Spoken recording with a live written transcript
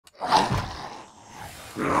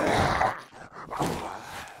Welcome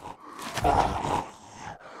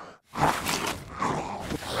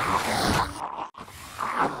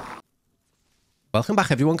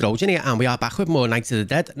back everyone, Grojan here, and we are back with more Night of the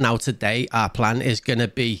Dead. Now today our plan is going to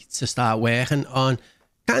be to start working on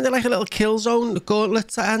kind of like a little kill zone, the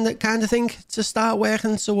gauntlet and kind of thing, to start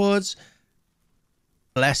working towards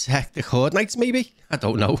less hectic horde nights maybe. I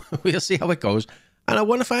don't know. We'll see how it goes. And I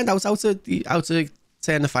want to find out how to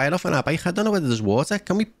turn the fire off on our bike. I don't know whether there's water.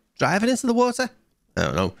 Can we drive it into the water? I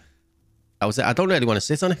don't know. I don't really want to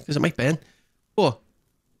sit on it because it might burn. But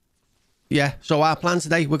yeah, so our plan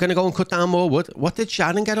today, we're going to go and cut down more wood. What did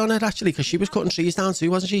Sharon get on it, actually? Because she was cutting trees down too,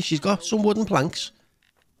 wasn't she? She's got some wooden planks.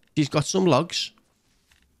 She's got some logs.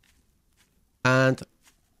 And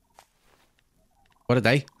what are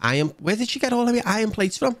they? Iron. Where did she get all of the iron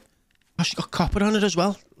plates from? Oh, she got copper on it as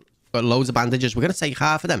well. Got loads of bandages. We're going to take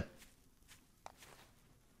half of them.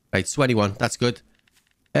 Right, 21. That's good.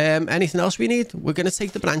 Anything else we need? We're going to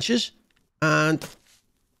take the branches. And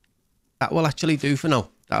that will actually do for now.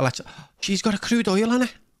 That'll actually... She's got a crude oil on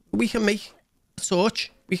it. We can make a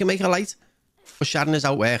torch. We can make a light. But Sharon is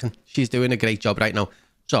out working. She's doing a great job right now.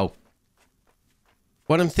 So,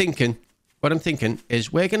 what I'm thinking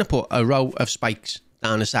is we're going to put a row of spikes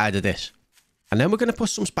down the side of this. And then we're going to put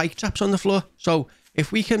some spike traps on the floor. So,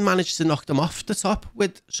 if we can manage to knock them off the top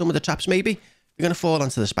with some of the traps, maybe they're going to fall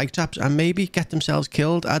onto the spike traps and maybe get themselves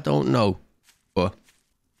killed. I don't know. But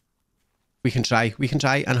we can try. We can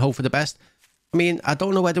try and hope for the best. I mean, I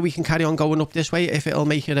don't know whether we can carry on going up this way, if it'll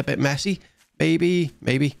make it a bit messy. Maybe.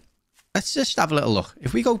 Let's just have a little look.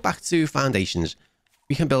 If we go back to foundations,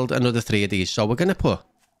 we can build another 3 of these. So we're going to put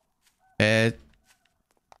that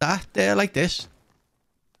there like this.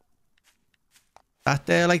 That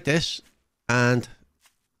there like this. And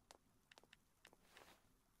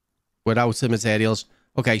we're out of materials.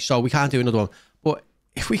 Okay, so we can't do another one. But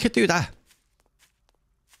if we could do that,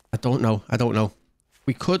 I don't know.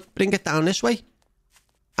 We could bring it down this way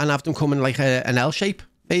and have them come in like an L shape,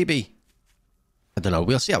 maybe. I don't know.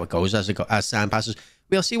 We'll see how it goes as time passes.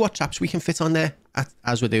 We'll see what traps we can fit on there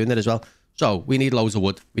as we're doing it as well. So we need loads of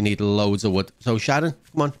wood. So Sharon,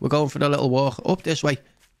 come on. We're going for a little walk up this way.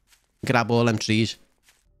 Grab all them trees.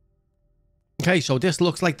 Okay, so this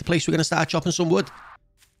looks like the place we're going to start chopping some wood.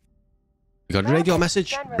 We got a radio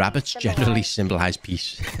message. Rabbits generally symbolize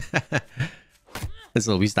peace.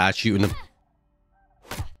 Until we start shooting them.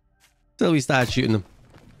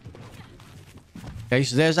 Okay,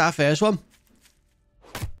 so there's our first one.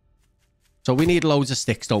 So we need loads of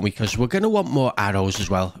sticks, don't we? Because we're going to want more arrows as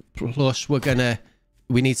well. Plus,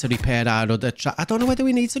 we need to repair our other traps. I don't know whether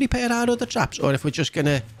we need to repair our other traps or if we're just going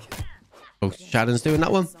to... Oh, Sharon's doing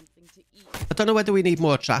that one. I don't know whether we need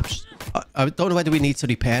more traps. I don't know whether we need to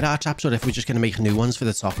repair our traps or if we're just going to make new ones for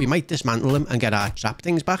the top. We might dismantle them and get our trap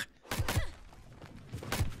things back.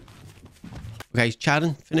 Okay,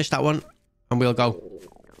 Sharon, finish that one and we'll go.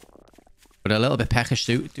 We're a little bit peckish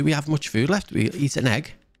too. Do we have much food left? We'll eat an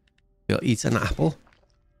egg. We'll eat an apple.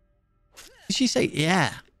 Did she say,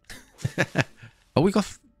 yeah? Oh, we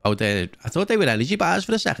got... Oh, I thought they were energy bars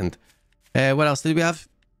for a second. What else did we have?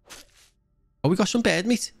 Oh, we got some bird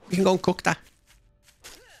meat. We can go and cook that.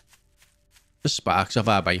 The sparks of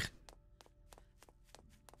our bike.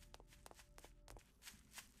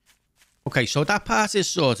 Okay, so that part is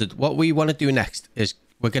sorted. What we want to do next is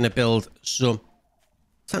we're going to build some...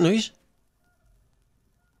 What's that noise?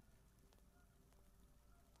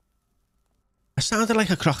 It sounded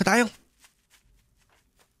like a crocodile.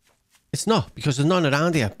 It's not, because there's none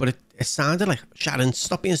around here, but it sounded like... Sharon,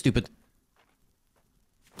 stop being stupid.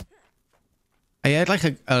 I heard like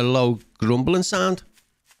a low grumbling sound.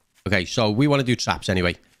 Okay, so we want to do traps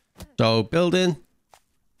anyway. So, building...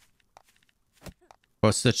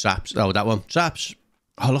 What's the traps? Oh, that one. Traps.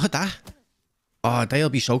 Oh, look at that. Oh, they'll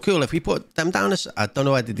be so cool. If we put them down, I don't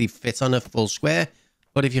know whether they fit on a full square,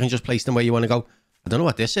 but if you can just place them where you want to go. I don't know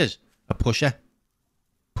what this is. A pusher.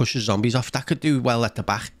 Pushes zombies off. That could do well at the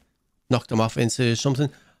back. Knock them off into something.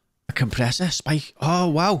 A compressor. Spike. Oh,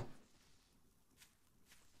 wow.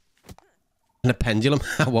 And a pendulum.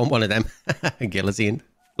 I want one of them. A guillotine.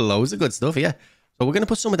 Loads of good stuff here. So we're going to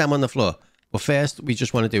put some of them on the floor. But first, we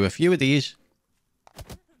just want to do a few of these.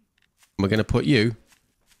 We're going to put you.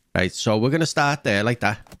 Right, so we're going to start there like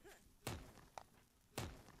that.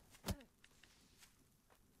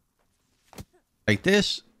 Like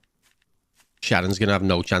this. Sharon's going to have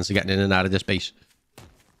no chance of getting in and out of this base.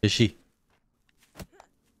 Is she?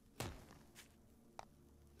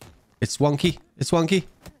 It's wonky. It's wonky.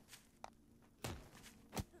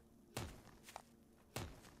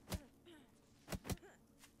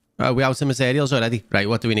 Oh, we're out of materials already. Right,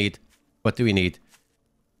 what do we need? What do we need?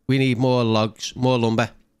 We need more logs, more lumber.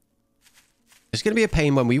 It's going to be a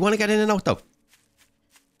pain when we want to get in and out, though.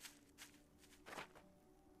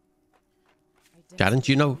 Sharon,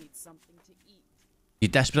 do you know? You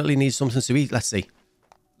desperately need something to eat. Let's see.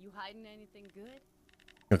 You hiding anything good?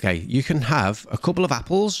 Okay, you can have a couple of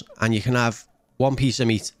apples and you can have one piece of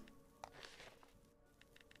meat.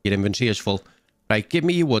 Your inventory is full. Right, give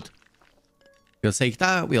me your wood. We'll take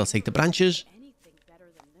that. We'll take the branches. Anything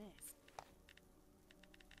better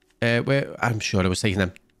than this. I'm sure I was taking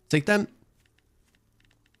them. Take them.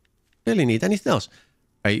 Really need anything else?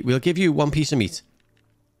 Right, we'll give you one piece of meat.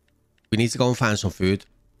 We need to go and find some food.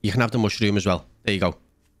 You can have the mushroom as well. There you go.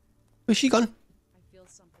 Where's she gone? I feel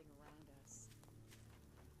something around us.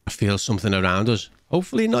 I feel something around us.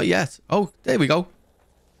 Hopefully not yet. Oh, there we go.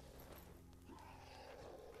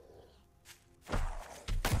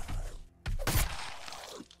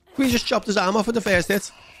 We just chopped his arm off with the first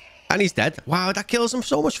hit. And he's dead. Wow, that kills him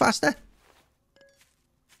so much faster.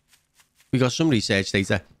 We got some research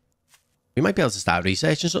data. We might be able to start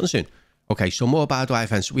researching something soon. Okay, so more barbed wire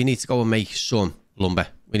fence. We need to go and make some lumber.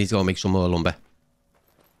 We need to go and make some more lumber.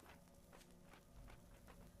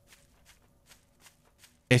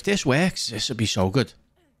 If this works, this would be so good.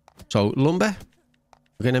 So, lumber.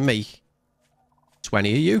 We're going to make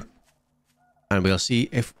 20 of you. And we'll see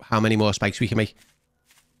if how many more spikes we can make.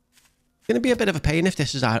 It's going to be a bit of a pain if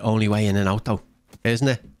this is our only way in and out, though. Isn't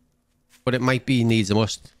it? But it might be needs a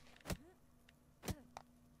must.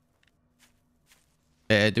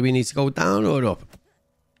 Do we need to go down or up?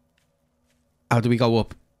 How do we go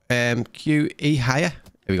up? Q, E, higher.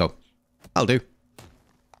 Here we go. I'll do.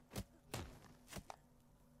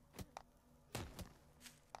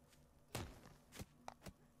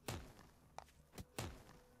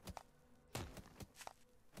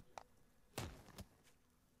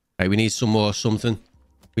 Right, we need some more something.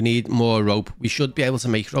 We need more rope. We should be able to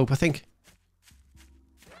make rope, I think.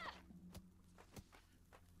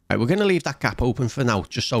 Right, we're going to leave that gap open for now,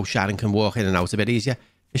 just so Sharon can walk in and out a bit easier.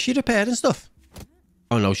 Is she repairing stuff?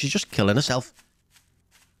 Oh no, she's just killing herself.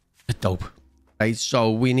 Dope. Right,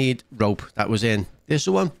 so we need rope. That was in this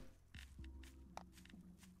one.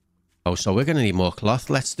 Oh, so we're going to need more cloth.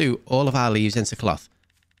 Let's do all of our leaves into cloth.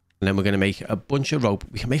 And then we're going to make a bunch of rope.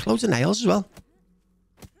 We can make loads of nails as well.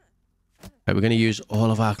 Right, we're going to use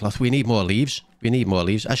all of our cloth. We need more leaves. We need more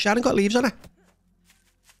leaves. Has Sharon got leaves on her?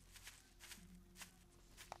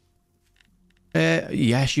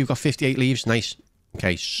 Yes, you've got 58 leaves. Nice.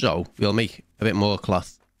 Okay, so we'll make a bit more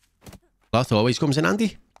cloth. Cloth always comes in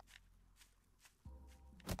handy.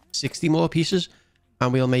 60 more pieces.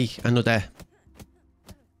 And we'll make another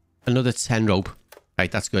 10 rope. Right,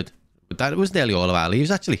 that's good. But that was nearly all of our leaves,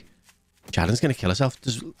 actually. Sharon's going to kill herself.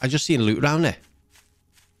 I just seen loot around there.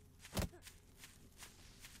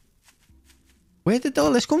 Where did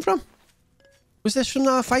all this come from? Was this from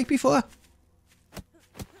our fight before?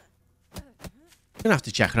 Gonna have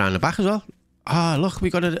to check around the back as well. Ah, look,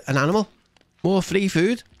 we got an animal. More free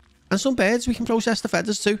food. And some birds. We can process the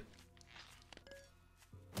feathers too.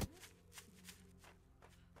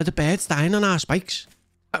 Are the birds dying on our spikes?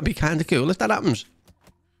 That'd be kind of cool if that happens.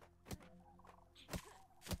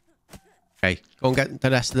 Okay, go and get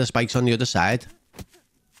the rest of the spikes on the other side.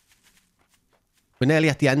 We're nearly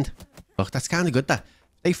at the end. Look, that's kind of good, that.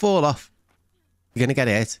 They fall off. They're gonna get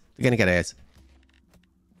hurt. They're gonna get hurt.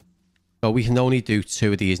 So we can only do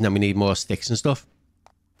 2 of these, and then we need more sticks and stuff.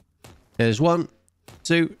 There's 1,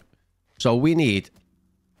 2. So we need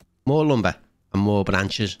more lumber and more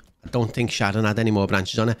branches. I don't think Sharon had any more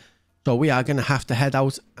branches on it. So we are going to have to head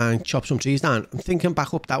out and chop some trees down. I'm thinking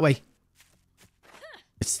back up that way.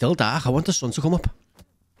 It's still dark. I want the sun to come up.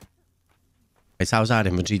 Right, how's our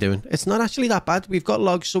inventory doing? It's not actually that bad. We've got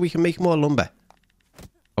logs so we can make more lumber.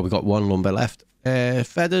 Oh, we've got 1 lumber left.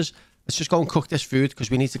 Feathers. Let's just go and cook this food because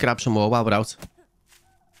we need to grab some more while we're out.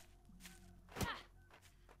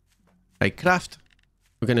 Right, craft.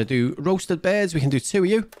 We're going to do roasted birds. We can do 2 of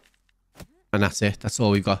you. And that's it. That's all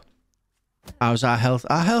we've got. How's our health?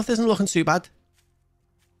 Our health isn't looking too bad.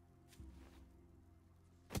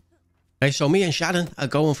 Right, so me and Sharon are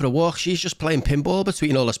going for a walk. She's just playing pinball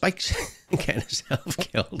between all the spikes and getting herself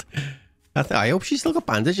killed. I hope she's still got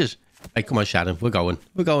bandages. Right, come on, Sharon. We're going.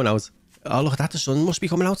 We're going out. Oh, look at that. The sun must be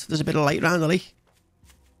coming out. There's a bit of light around the lake.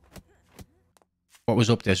 What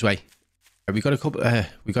was up this way? We got a couple.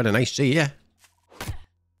 We got a nice tree, yeah.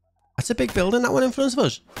 That's a big building, that one in front of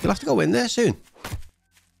us. You'll have to go in there soon.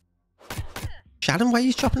 Sharon, why are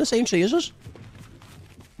you chopping the same tree as us?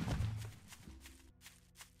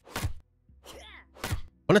 I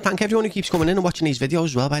want to thank everyone who keeps coming in and watching these videos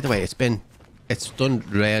as well, by the way. It's done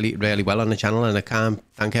really, really well on the channel, and I can't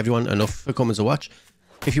thank everyone enough for coming to watch.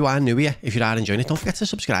 If you are new here, if you are enjoying it, don't forget to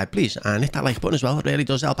subscribe, please. And hit that like button as well. It really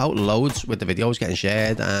does help out loads with the videos getting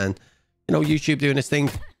shared and, you know, YouTube doing its thing.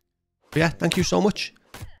 But yeah, thank you so much.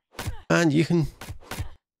 And you can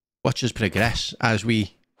watch us progress as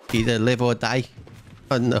we either live or die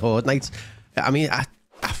on the Horde nights. I mean, I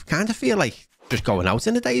kind of feel like just going out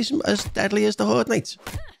in the day is as deadly as the Horde nights.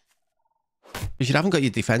 Because you haven't got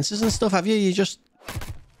your defences and stuff, have you? You're just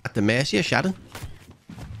at the mercy of Sharon.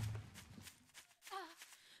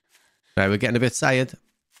 Right, we're getting a bit tired.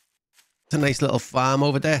 It's a nice little farm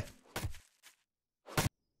over there.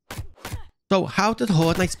 So, how did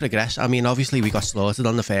Horde nights progress? I mean, obviously we got slaughtered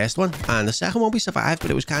on the first one, and the second one we survived,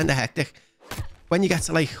 but it was kind of hectic. When you get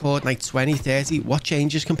to like Horde night 20, 30, what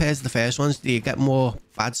changes compared to the first ones? Do you get more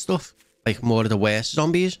bad stuff? Like more of the worst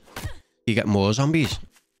zombies? Do you get more zombies?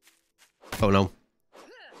 Oh no.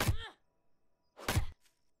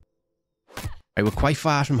 Right, we're quite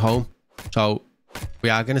far from home, so we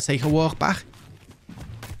are going to take a walk back.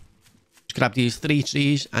 Just grab these 3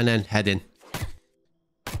 trees and then head in.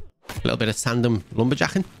 A little bit of tandem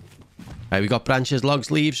lumberjacking. Right, we got branches, logs,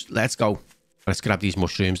 leaves. Let's go. Let's grab these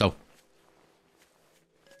mushrooms though.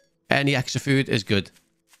 Any extra food is good.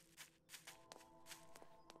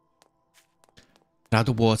 Now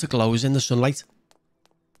the water glows in the sunlight.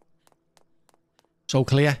 So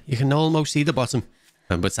clear, you can almost see the bottom.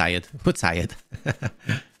 And we're tired. We're tired.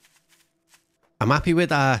 I'm happy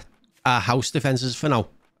with our house defences for now.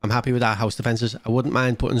 I'm happy with our house defences. I wouldn't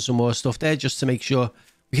mind putting some more stuff there just to make sure.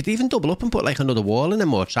 We could even double up and put like another wall and then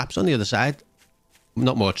more traps on the other side.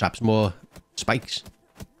 Not more traps, more spikes.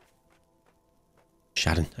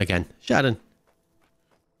 Sharon, again. Sharon.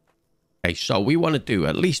 Okay, so we want to do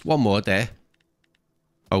at least one more there.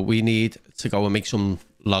 Oh, we need to go and make some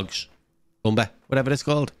logs. Lumber, whatever it's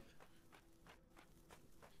called.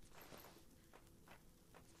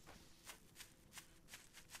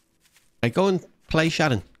 Right, go and play,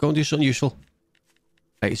 Sharon. Go and do something useful.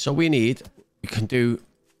 Right, so we can do...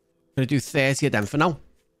 I'm going to do 30 of them for now.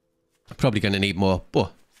 I'm probably going to need more,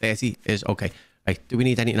 but 30 is okay. Right, do we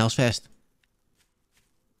need anything else first?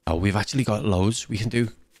 Oh, we've actually got loads. We can do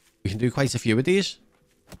quite a few of these.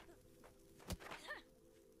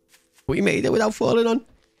 We made it without falling on.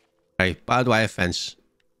 Right, barbed wire fence.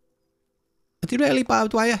 Are they really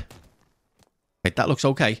barbed wire? Right, that looks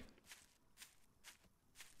okay.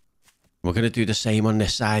 We're going to do the same on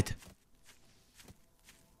this side.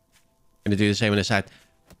 Going to do the same on this side.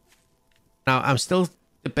 Now, I'm still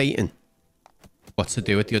debating what to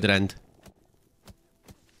do at the other end.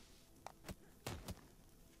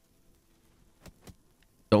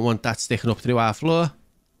 Don't want that sticking up through our floor.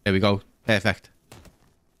 There we go. Perfect.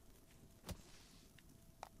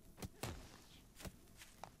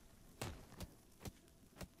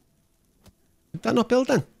 Did that not build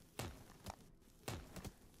then?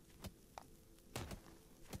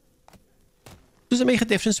 Does it make a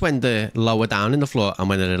difference when they're lower down in the floor and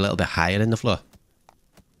when they're a little bit higher in the floor?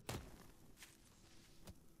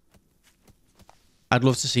 I'd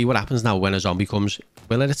love to see what happens now when a zombie comes.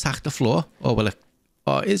 Will it attack the floor? Or will it...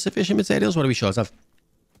 Or is sufficient materials? What are we short of?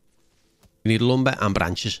 We need lumber and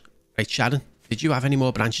branches. Right, Sharon, did you have any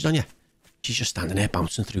more branches on you? She's just standing there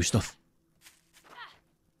bouncing through stuff.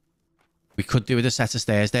 We could do with a set of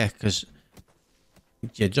stairs there, because...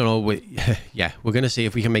 You don't know, yeah, we're going to see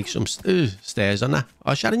if we can make some stairs on that.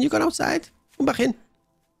 Oh, Sharon, you gone outside? Come back in.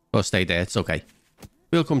 Or stay there, it's okay.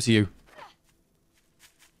 We'll come to you.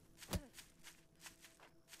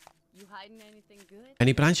 You hiding anything good?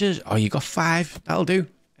 Any branches? Oh, you got 5. That'll do.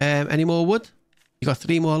 Any more wood? You got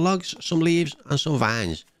 3 more logs, some leaves, and some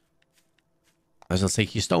vines. As I'll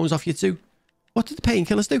take your stones off you too. What did the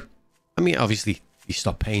painkillers do? I mean, obviously, you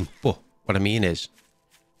stop pain, but what I mean is...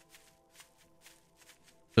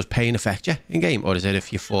 Does pain affect you in game, or is it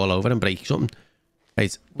if you fall over and break something?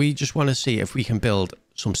 Right, we just want to see if we can build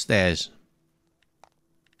some stairs.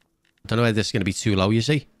 I don't know whether this is going to be too low, you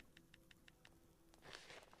see.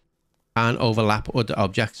 And overlap other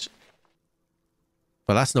objects.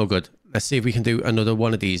 Well, that's no good. Let's see if we can do another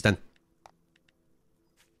one of these then.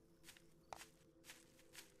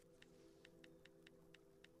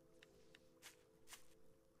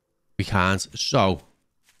 We can't, so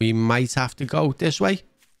we might have to go this way.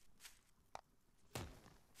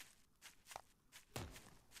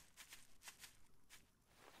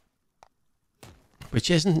 Which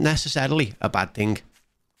isn't necessarily a bad thing.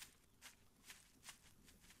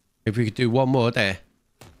 If we could do one more there.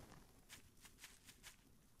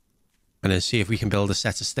 And then see if we can build a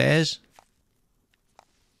set of stairs.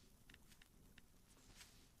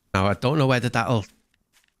 Now, I don't know whether that'll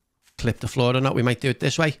clip the floor or not. We might do it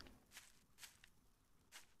this way.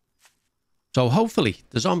 So hopefully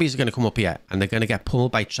the zombies are going to come up here and they're going to get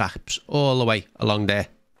pummeled by traps all the way along there.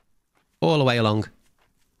 All the way along.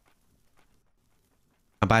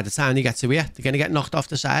 And by the time they get to here, they're going to get knocked off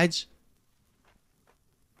the sides.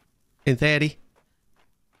 In theory.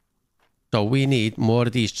 So we need more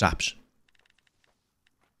of these traps.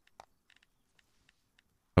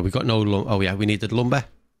 Oh, we got no lumber. Oh yeah, we needed lumber.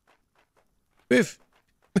 Move.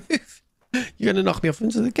 Move. You're going to knock me off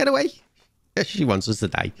into the... Get away. She wants us to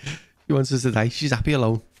die. She wants us to die. She's happy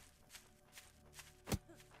alone.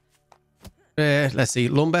 Let's see.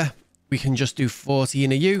 Lumber. We can just do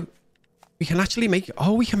 14 of you. We can actually make...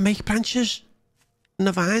 Oh, we can make branches. And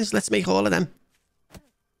the vines. Let's make all of them.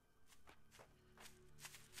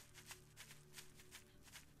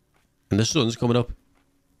 And the sun's coming up.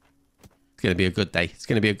 It's going to be a good day. It's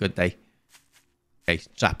going to be a good day. Okay,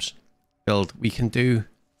 traps. Build. We can do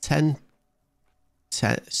 7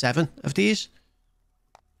 of these.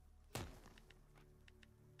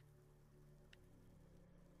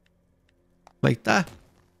 Like that. I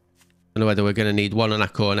don't know whether we're going to need one on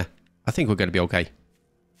that corner. I think we're going to be okay.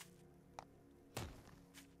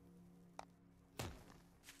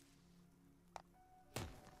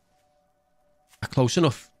 Close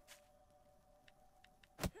enough.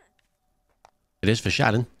 It is for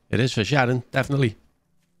Sharon. It is for Sharon, definitely.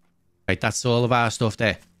 Right, that's all of our stuff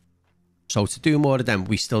there. So to do more of them,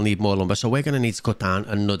 we still need more lumber. So we're going to need to cut down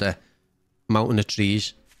another mountain of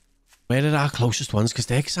trees. Where are our closest ones? Because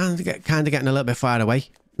they're kind of getting a little bit far away.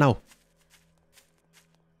 No.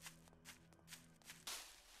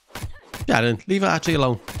 Sharon, leave our tree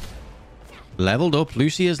alone. Leveled up.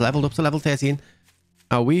 Lucy is leveled up to level 13.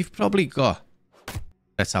 Now we've probably got...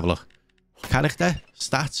 Let's have a look. Character,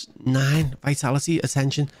 stats, 9, vitality,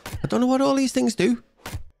 attention. I don't know what all these things do.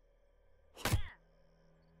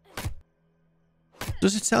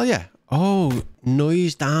 Does it tell you? Oh,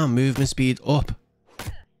 noise down, movement speed up.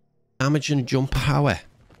 Damage and jump power.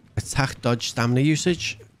 Attack, dodge, stamina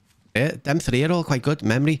usage. Yeah, them 3 are all quite good.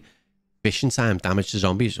 Memory, vision time, damage to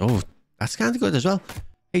zombies. Oh, that's kind of good as well.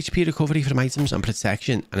 HP recovery from items and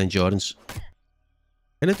protection and endurance.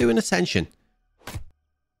 I'm going to do an attention.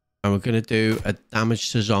 And we're going to do a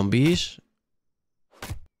damage to zombies.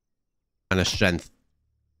 And a strength.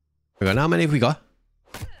 How many have we got?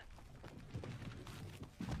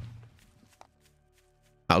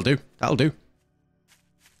 That'll do. That'll do.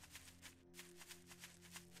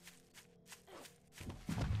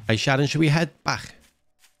 Hey, Sharon, should we head back?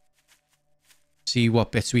 See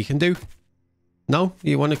what bits we can do? No?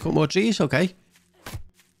 You want to cut more trees? Okay.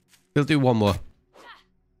 We'll do one more.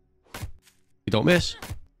 You don't miss.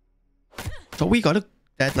 So we got a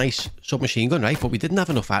dead nice submachine gun, right? But we didn't have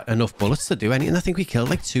enough bullets to do anything. I think we killed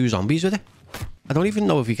like 2 zombies with it. I don't even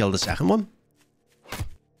know if we killed the second one.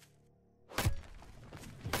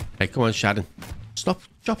 Hey, come on, Sharon. Stop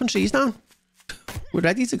chopping trees down. We're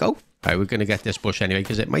ready to go. Right, we're going to get this bush anyway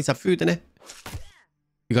because it might have food in it.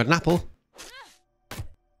 We got an apple.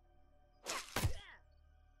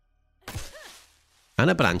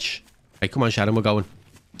 And a branch. Hey, come on, Sharon, we're going.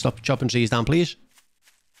 Stop chopping trees down, please.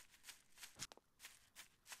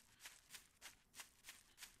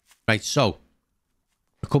 Right, so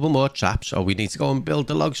a couple more traps. Oh, we need to go and build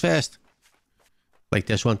the logs first. Like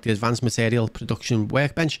this one, the advanced material production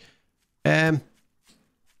workbench. What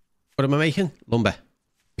am I making? Lumber.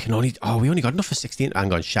 We can only... Oh, we only got enough for 16.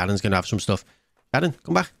 Hang on, Sharon's going to have some stuff. Sharon,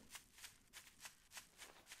 come back.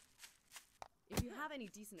 If you have any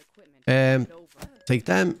decent equipment, take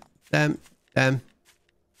them. And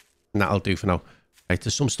that'll do for now. Right,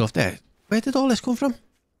 there's some stuff there. Where did all this come from?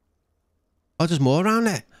 Oh, there's more around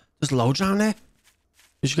there. There's loads around there.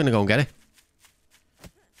 We're just going to go and get it.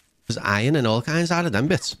 There's iron and all kinds out of them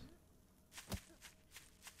bits.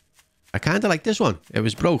 I kind of like this one. It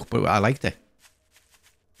was broke, but I liked it.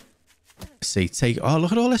 Let's see, take... Oh,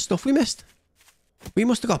 look at all this stuff we missed. We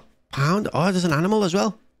must have got pound. Oh, there's an animal as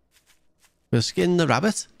well. We'll skin the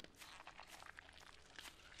rabbit.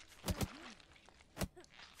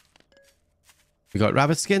 We got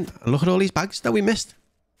rabbit skin. And look at all these bags that we missed.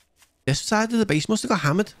 This side of the base must have got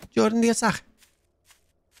hammered during the attack.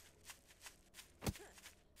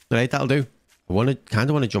 Right, that'll do. I kind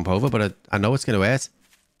of want to jump over, but I know it's going to hurt.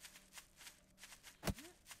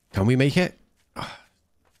 Can we make it? Oh,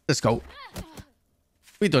 let's go.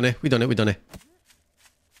 We done it. We done it. We done it.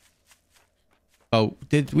 Oh,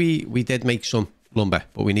 we did make some lumber,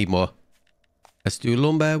 but we need more. Let's do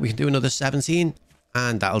lumber. We can do another 17,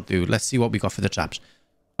 and that'll do. Let's see what we got for the traps.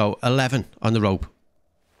 So 11 on the rope.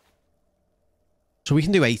 So we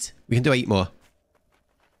can do 8. We can do 8 more.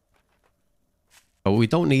 Oh, we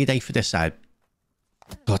don't need 8 for this side.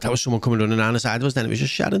 Thought that was someone coming running around the side of us. Then it was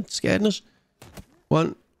just Sharon scaring us.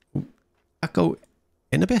 One. That go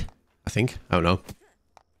in a bit, I think. I don't know.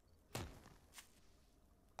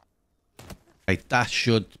 Right, that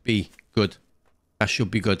should be good. That should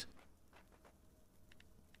be good.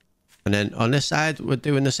 And then on this side, we're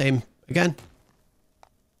doing the same again.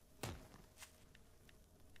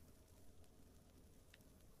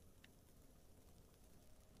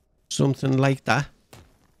 Something like that.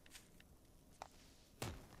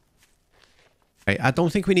 Right, I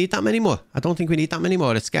don't think we need that many more. I don't think we need that many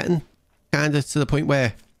more. It's getting kind of to the point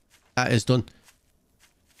where that is done.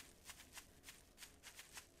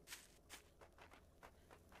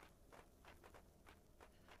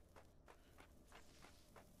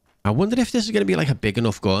 I wonder if this is going to be like a big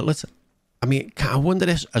enough gauntlet. I mean, I wonder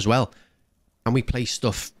this as well. Can we place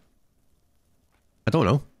stuff? I don't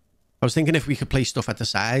know. I was thinking if we could place stuff at the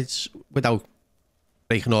sides without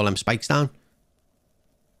breaking all them spikes down.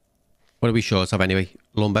 What are we short of anyway?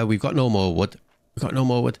 Lumber. We've got no more wood. We've got no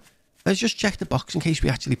more wood. Let's just check the box in case we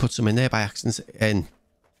actually put some in there by accident.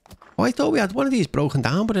 Oh, I thought we had one of these broken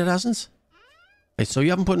down, but it hasn't. Right, so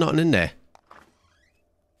you haven't put nothing in there.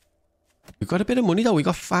 We've got a bit of money though. We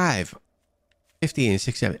got 5, 15,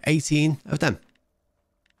 16, 18 of them.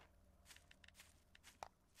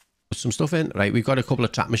 Put some stuff in. Right, we've got a couple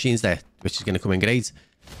of trap machines there, which is going to come in great.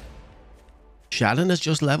 Sharon has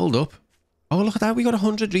just leveled up. Oh, look at that. We got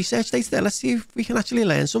 100 research dates there. Let's see if we can actually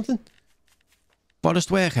learn something.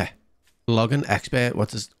 Forest worker. Logging expert.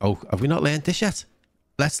 What is... Oh, have we not learned this yet?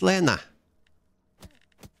 Let's learn that.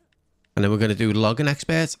 And then we're going to do logging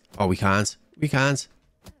expert. Oh, we can't. We can't.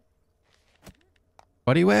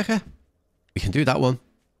 Body worker. We can do that one.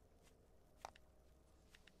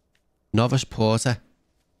 Novice porter.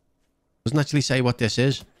 Doesn't actually say what this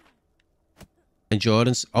is.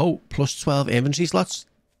 Endurance. Oh, plus 12 inventory slots.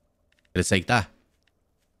 Gonna take that.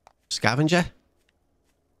 Scavenger.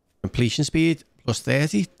 Completion speed. Plus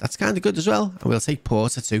 30. That's kind of good as well. And we'll take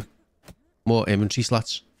porter too. More inventory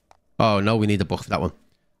slots. Oh, no, we need a book for that one.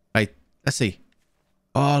 Right, let's see.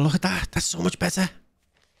 Oh, look at that. That's so much better.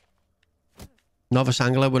 Novice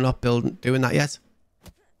angler. We're not doing that yet.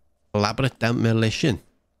 Elaborate demolition.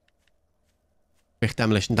 Quick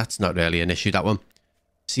demolition. That's not really an issue, that one.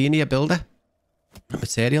 Senior builder.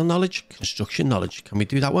 Material knowledge. Construction knowledge. Can we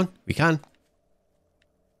do that one? We can.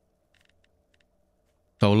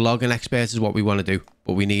 So logging expert is what we want to do.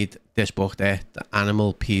 But we need this book there. The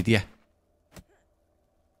Animalpedia.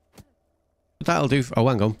 But that'll do. Oh,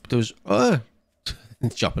 hang on. There's... Oh!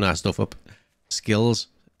 Chopping our stuff up. Skills.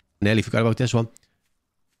 Nearly forgot about this one.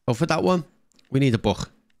 Oh, for that one, we need a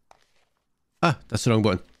book. Ah, that's the wrong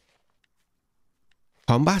button.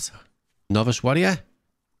 Combat. Novice warrior.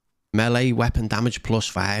 Melee weapon damage plus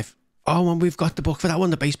 5. Oh, and we've got the book for that one.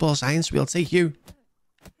 The baseball science. We'll take you.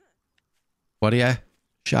 Warrior.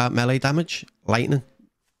 Sharp melee damage. Lightning.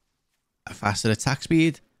 A faster attack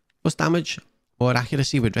speed. Plus damage. More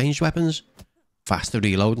accuracy with ranged weapons. Faster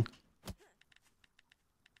reloading.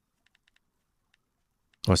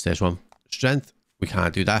 What's this one? Strength. We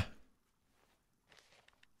can't do that.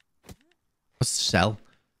 What's the cell?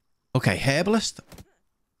 Okay, herbalist.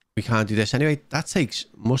 We can't do this anyway. That takes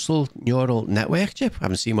muscle neural network chip. I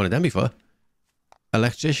haven't seen one of them before.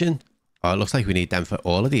 Electrician. Oh, it looks like we need them for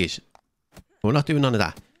all of these. We're not doing none of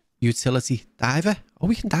that. Utility diver. Oh,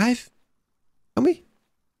 we can dive. Can we?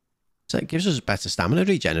 So it gives us better stamina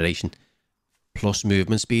regeneration. Plus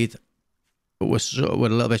movement speed. But we're a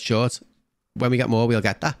little bit short. When we get more, we'll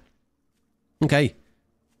get that. Okay.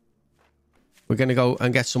 We're going to go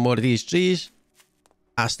and get some more of these trees.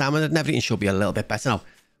 Our stamina and everything should be a little bit better now.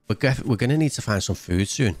 We're going to need to find some food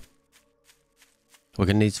soon. We're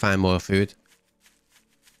going to need to find more food.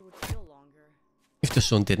 It would feel longer. If the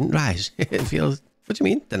sun didn't rise, it feels... What do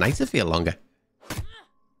you mean? The night would feel longer.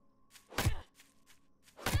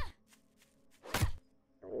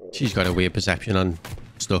 She's got a weird perception on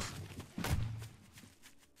stuff.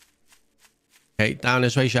 Okay, down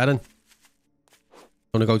this way, Sharon.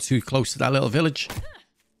 Don't want to go too close to that little village.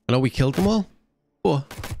 I know we killed them all. But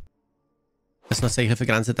let's not take it for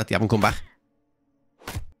granted that they haven't come back.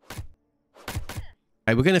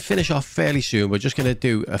 Right, we're going to finish off fairly soon. We're just going to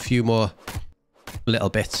do a few more little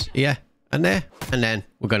bits here and there. And then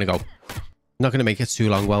we're going to go. Not going to make it too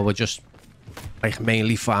long while we're just like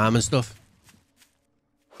mainly farm and stuff.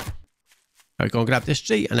 Alright, go and grab this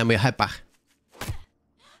tree and then we'll head back.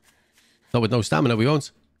 Not with no stamina, we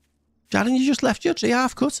won't. Sharon, you just left your tree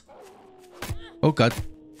half cut. Oh, God.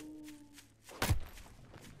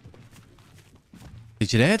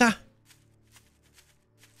 Did you hear that?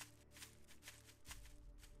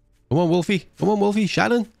 Come on, Wolfie. Come on, Wolfie.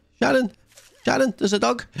 Sharon. Sharon. Sharon, there's a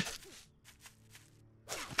dog.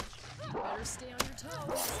 Better stay on your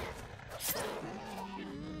toes.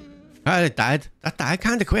 Oh, it died. That died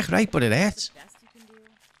kind of quick, right? But it hurts. Best you can do.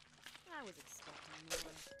 I was expecting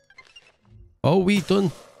more. Oh, we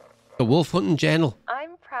done the wolf hunting journal.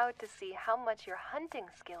 I'm proud to see how much your hunting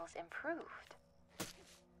skills improved.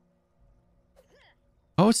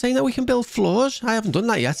 Oh, it's saying that we can build floors. I haven't done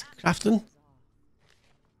that yet. Crafting.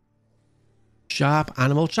 Sharp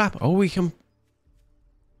animal trap. Oh, we can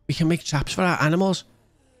make traps for our animals.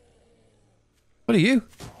 What are you?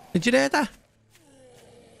 Did you hear that?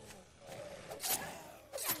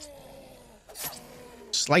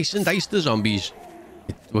 Slice and dice the zombies.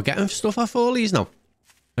 We're getting stuff off all these now.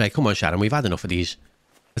 Right, come on, Sharon. We've had enough of these.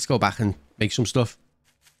 Let's go back and make some stuff.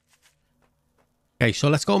 Okay, so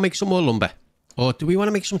let's go make some more lumber. Or do we want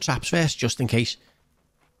to make some traps first, just in case?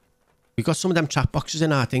 We've got some of them trap boxes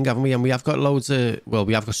in our thing, haven't we? And we have got loads of... Well,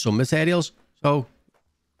 we have got some materials. So,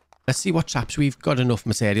 let's see what traps we've got enough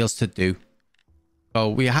materials to do. So,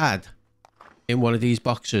 we had... In one of these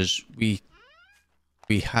boxes, we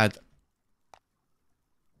had...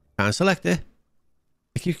 Can't select it.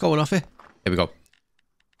 It keeps going off it. There we go.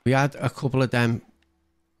 We had a couple of them.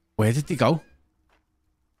 Where did they go?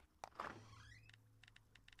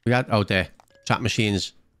 We had... Oh, there. Trap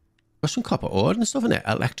machines. Got some copper ore and stuff in it.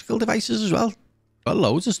 Electrical devices as well. Got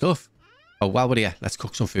loads of stuff. Oh, while we're here, let's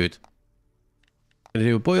cook some food. Gonna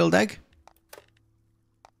do a boiled egg.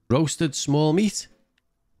 Roasted small meat.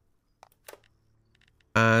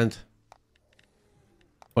 And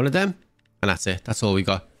one of them. And that's it. That's all we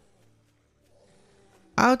got.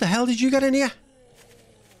 How the hell did you get in here?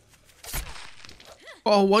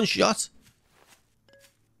 Oh, one shot.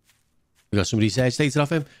 We got some research data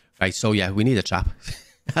off him. Right, so yeah, we need a trap.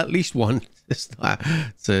 At least one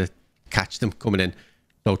to catch them coming in.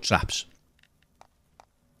 No traps.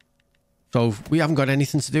 So we haven't got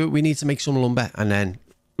anything to do. We need to make some lumber and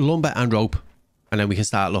rope. And then we can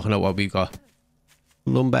start looking at what we've got.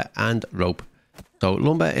 Lumber and rope. So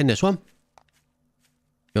lumber in this one.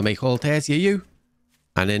 We'll make all 30 of you.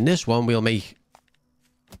 And in this one we'll make...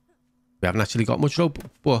 We haven't actually got much rope,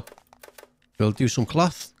 but we'll do some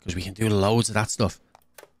cloth because we can do loads of that stuff.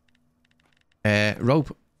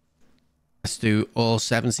 Rope. Let's do all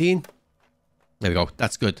 17. There we go.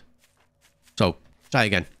 That's good. So, try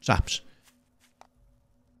again. Traps.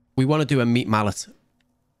 We want to do a meat mallet.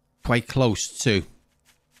 Quite close to the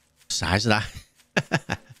size of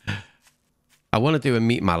that. I want to do a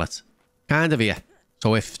meat mallet. Kind of here.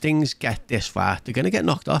 So if things get this far, they're going to get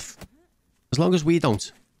knocked off. As long as we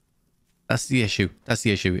don't. That's the issue. That's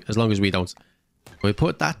the issue. As long as we don't. We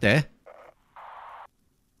put that there.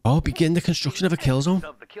 Oh, begin the construction of a kill zone.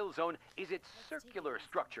 Of the kill zone is its circular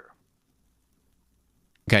structure.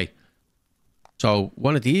 Okay. So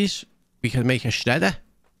one of these, we can make a shredder.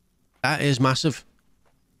 That is massive.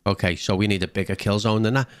 Okay, so we need a bigger kill zone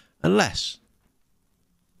than that. Unless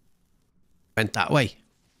it went that way.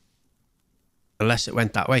 Unless it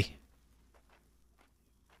went that way.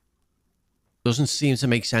 Doesn't seem to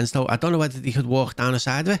make sense though. I don't know whether they could walk down the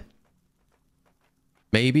side of it.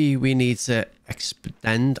 Maybe we need to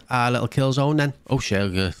extend our little kill zone then. Oh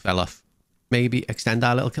shit, it fell off. Maybe extend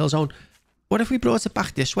our little kill zone. What if we brought it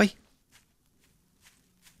back this way?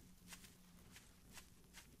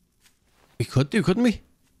 We could do, couldn't we?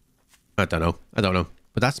 I don't know. I don't know.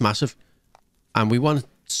 But that's massive. And we want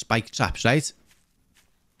spike traps, right?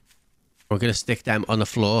 We're going to stick them on the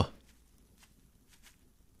floor.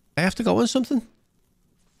 I have to go on something.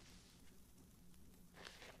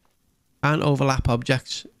 Can't overlap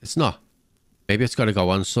objects. It's not. Maybe it's got to go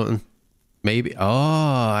on something. Maybe. Oh,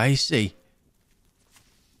 I see.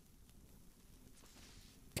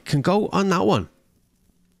 It can go on that one.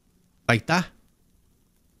 Like that.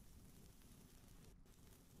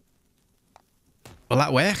 Will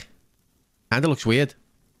that work? Kinda looks weird.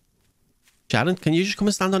 Sharon, can you just come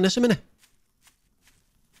and stand on this a minute?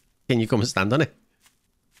 Can you come and stand on it?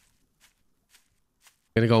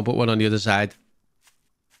 I'm gonna go and put one on the other side.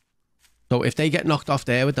 So if they get knocked off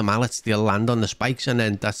there with the mallets, they'll land on the spikes and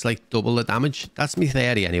then that's like double the damage. That's my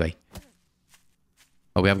theory anyway.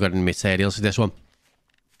 Oh, we haven't got any materials for this one.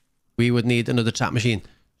 We would need another trap machine.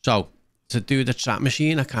 So, to do the trap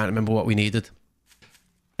machine, I can't remember what we needed.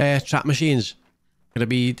 Trap machines. Gonna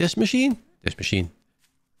be this machine? This machine.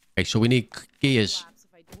 Okay, so we need gears.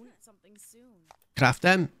 Craft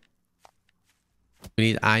them. We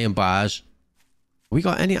need iron bars. Have we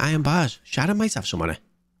got any iron bars? Sharon might have some on it.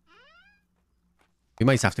 We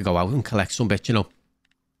might have to go out and collect some bits, you know.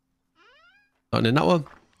 Nothing in that one.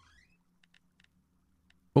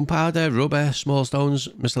 Gunpowder, rubber, small stones,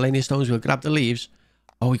 miscellaneous stones. We'll grab the leaves.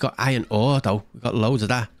 Oh, we got iron ore though. We got loads of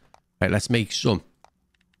that. Right, let's make some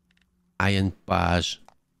iron bars.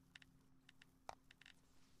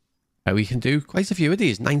 We can do quite a few of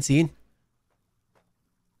these. 19.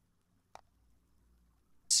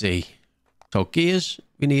 Let's see. So gears,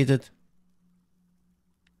 we needed.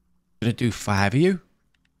 Gonna do 5 of you.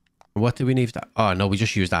 What do we need? That? Oh no, we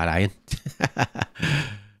just used that iron.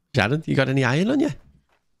 Sharon, you got any iron on you?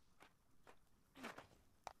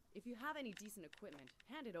 If you have any decent equipment,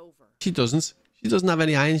 hand it over. She doesn't. She doesn't have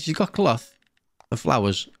any iron. She's got cloth and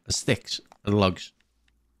flowers and sticks and logs.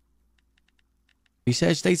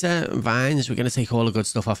 Research data and vines. We're going to take all the good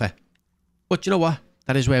stuff off her. But you know what?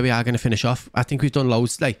 That is where we are going to finish off. I think we've done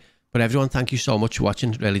loads today. But everyone, thank you so much for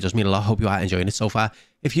watching. It really does mean a lot. Hope you are enjoying it so far.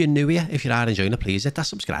 If you're new here, if you are enjoying it, please hit that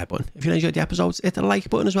subscribe button. If you enjoyed the episodes, hit the like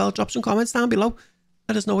button as well. Drop some comments down below.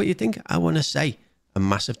 Let us know what you think. I want to say a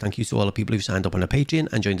massive thank you to all the people who've signed up on the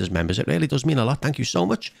Patreon and joined as members. It really does mean a lot. Thank you so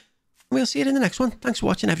much. And we'll see you in the next one. Thanks for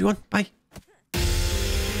watching, everyone. Bye.